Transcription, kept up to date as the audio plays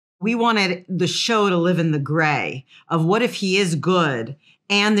We wanted the show to live in the gray of what if he is good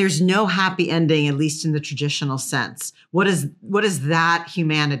and there's no happy ending, at least in the traditional sense. What does that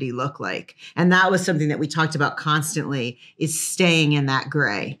humanity look like? And that was something that we talked about constantly, is staying in that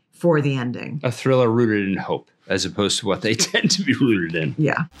gray for the ending. A thriller rooted in hope, as opposed to what they tend to be rooted in.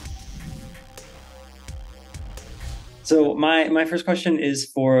 Yeah. So my first question is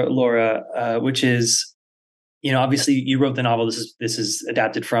for Laura, which is, obviously you wrote the novel. This is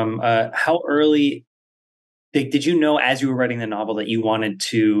adapted from. How early did you know, as you were writing the novel, that you wanted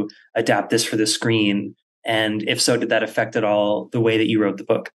to adapt this for the screen? And if so, did that affect at all the way that you wrote the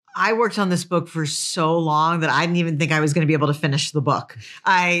book? I worked on this book for so long that I didn't even think I was going to be able to finish the book.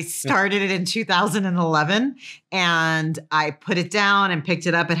 I started it in 2011 and I put it down and picked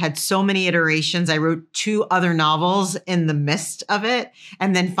it up. It had so many iterations. I wrote 2 other novels in the midst of it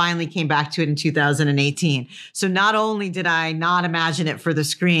and then finally came back to it in 2018. So not only did I not imagine it for the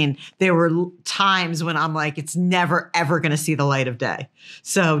screen, there were times when I'm like, it's never, ever going to see the light of day.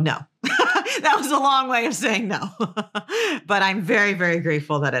 So no. That was a long way of saying no, but I'm very, very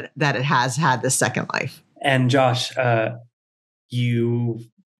grateful that it has had this second life. And Josh, you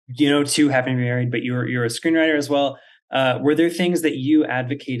too, happen to be married, but you're a screenwriter as well. Were there things that you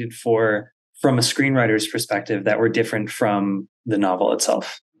advocated for from a screenwriter's perspective that were different from the novel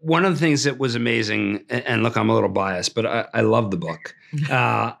itself? One of the things that was amazing, and look, I'm a little biased, but I love the book,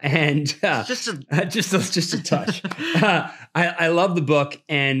 and just a touch. I love the book,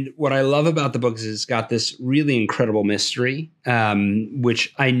 and what I love about the book is it's got this really incredible mystery,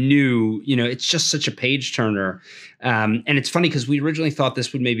 which I knew, it's just such a page turner. And it's funny because we originally thought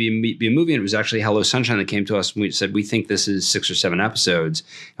this would maybe be a movie, and it was actually Hello Sunshine that came to us, and we said, we think this is 6 or 7 episodes.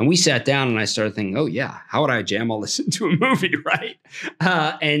 And we sat down and I started thinking, oh yeah, how would I jam all this into a movie, right?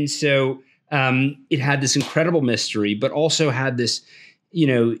 And so it had this incredible mystery, but also had this,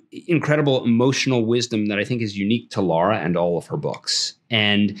 incredible emotional wisdom that I think is unique to Laura and all of her books.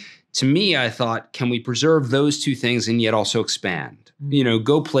 And to me, I thought, can we preserve those 2 things and yet also expand?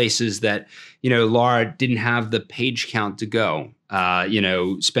 Go places that, Laura didn't have the page count to go.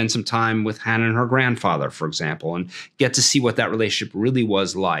 Spend some time with Hannah and her grandfather, for example, and get to see what that relationship really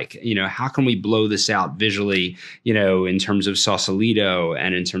was like. How can we blow this out visually, in terms of Sausalito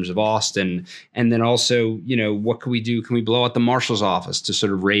and in terms of Austin? And then also, what can we do? Can we blow out the marshal's office to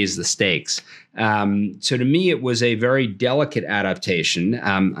sort of raise the stakes? So to me, it was a very delicate adaptation.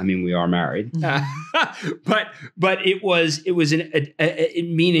 We are married, but it was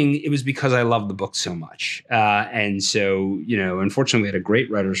meaning it was because I loved the book so much. And so, unfortunately we had a great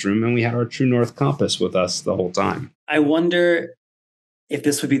writer's room and we had our true north compass with us the whole time. I wonder if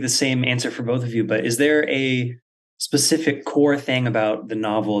this would be the same answer for both of you, but is there a specific core thing about the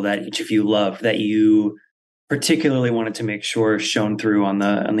novel that each of you love that you particularly wanted to make sure shone through on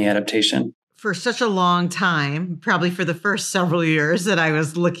the adaptation? For such a long time, probably for the first several years that I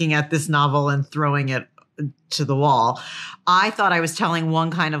was looking at this novel and throwing it to the wall, I thought I was telling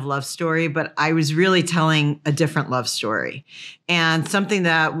one kind of love story, but I was really telling a different love story. And something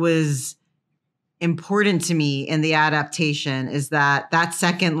that was important to me in the adaptation is that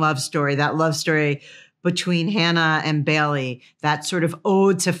second love story, that love story between Hannah and Bailey, that sort of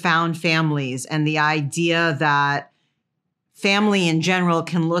ode to found families and the idea that family in general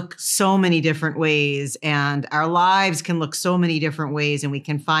can look so many different ways and our lives can look so many different ways, and we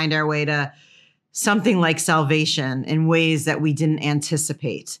can find our way to something like salvation in ways that we didn't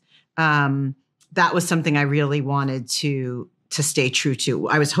anticipate. That was something I really wanted to stay true to.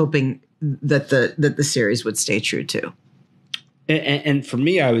 I was hoping that the series would stay true to. And for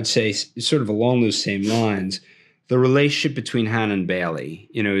me, I would say sort of along those same lines, the relationship between Hannah and Bailey,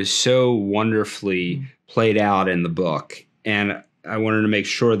 is so wonderfully played out in the book. And I wanted to make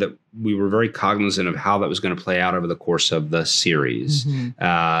sure that we were very cognizant of how that was going to play out over the course of the series.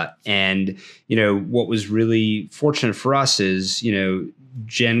 And, what was really fortunate for us is,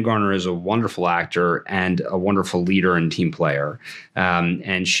 Jen Garner is a wonderful actor and a wonderful leader and team player.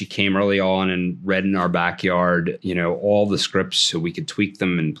 And she came early on and read in our backyard, all the scripts so we could tweak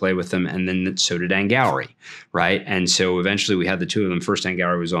them and play with them. And then so did Anne Gowrie, right? And so eventually we had the 2 of them. First, Anne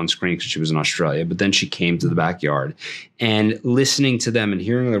Gowrie was on screen because she was in Australia, but then she came to the backyard. And listening to them and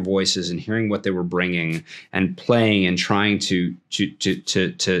hearing their voices and hearing what they were bringing and playing and trying to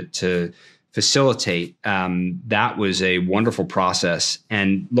facilitate, that was a wonderful process.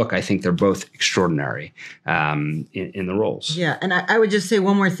 And look, I think they're both extraordinary in the roles. Yeah, and I would just say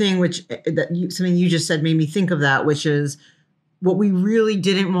one more thing, something you just said made me think of that, which is what we really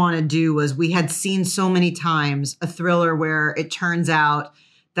didn't want to do was we had seen so many times a thriller where it turns out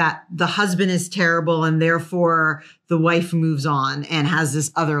that the husband is terrible and therefore the wife moves on and has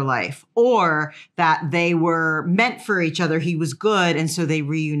this other life, or that they were meant for each other. He was good. And so they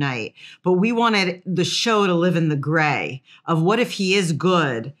reunite. But we wanted the show to live in the gray of what if he is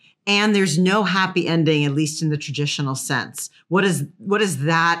good and there's no happy ending, at least in the traditional sense. What does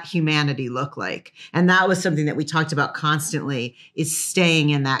that humanity look like? And that was something that we talked about constantly, is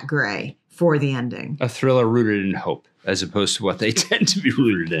staying in that gray for the ending. A thriller rooted in hope, as opposed to what they tend to be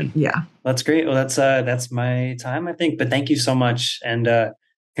rooted in. Yeah. That's great. Well, that's my time, I think. But thank you so much. And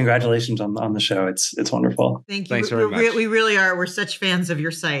congratulations on the show. It's wonderful. Thank you. Thanks very much. We really are. We're such fans of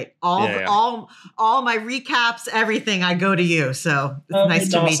your site. All my recaps, everything, I go to you. So it's nice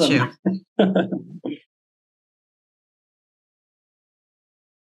to meet you.